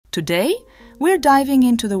Today, we're diving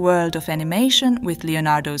into the world of animation with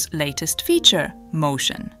Leonardo's latest feature,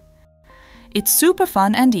 Motion. It's super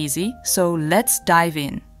fun and easy, so let's dive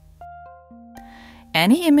in.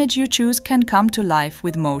 Any image you choose can come to life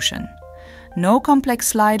with Motion. No complex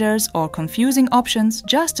sliders or confusing options,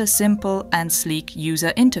 just a simple and sleek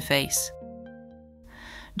user interface.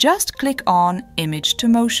 Just click on Image to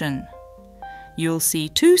Motion. You'll see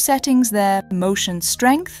two settings there: motion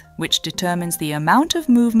strength, which determines the amount of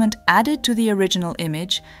movement added to the original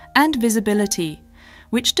image, and visibility,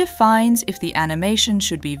 which defines if the animation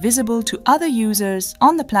should be visible to other users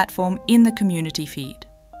on the platform in the community feed.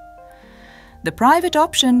 The private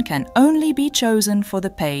option can only be chosen for the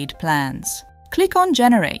paid plans. Click on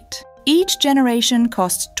Generate. Each generation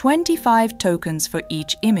costs 25 tokens for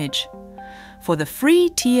each image. For the free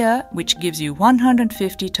tier, which gives you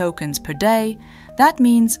 150 tokens per day, that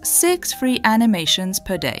means 6 free animations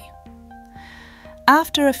per day.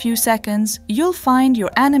 After a few seconds, you'll find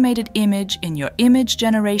your animated image in your image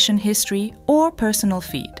generation history or personal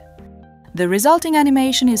feed. The resulting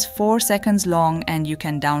animation is 4 seconds long, and you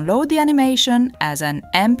can download the animation as an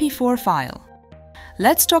MP4 file.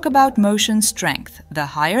 Let's talk about motion strength. The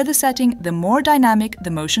higher the setting, the more dynamic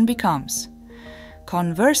the motion becomes.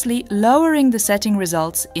 Conversely, lowering the setting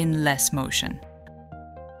results in less motion.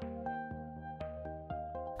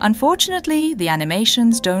 Unfortunately, the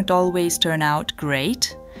animations don't always turn out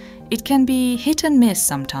great. It can be hit and miss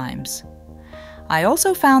sometimes. I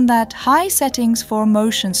also found that high settings for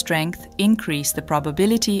motion strength increase the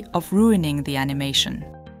probability of ruining the animation.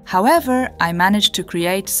 However, I managed to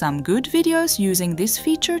create some good videos using this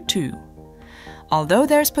feature too. Although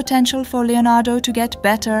there's potential for Leonardo to get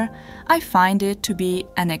better, I find it to be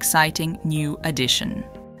an exciting new addition.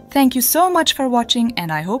 Thank you so much for watching,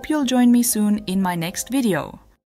 and I hope you'll join me soon in my next video.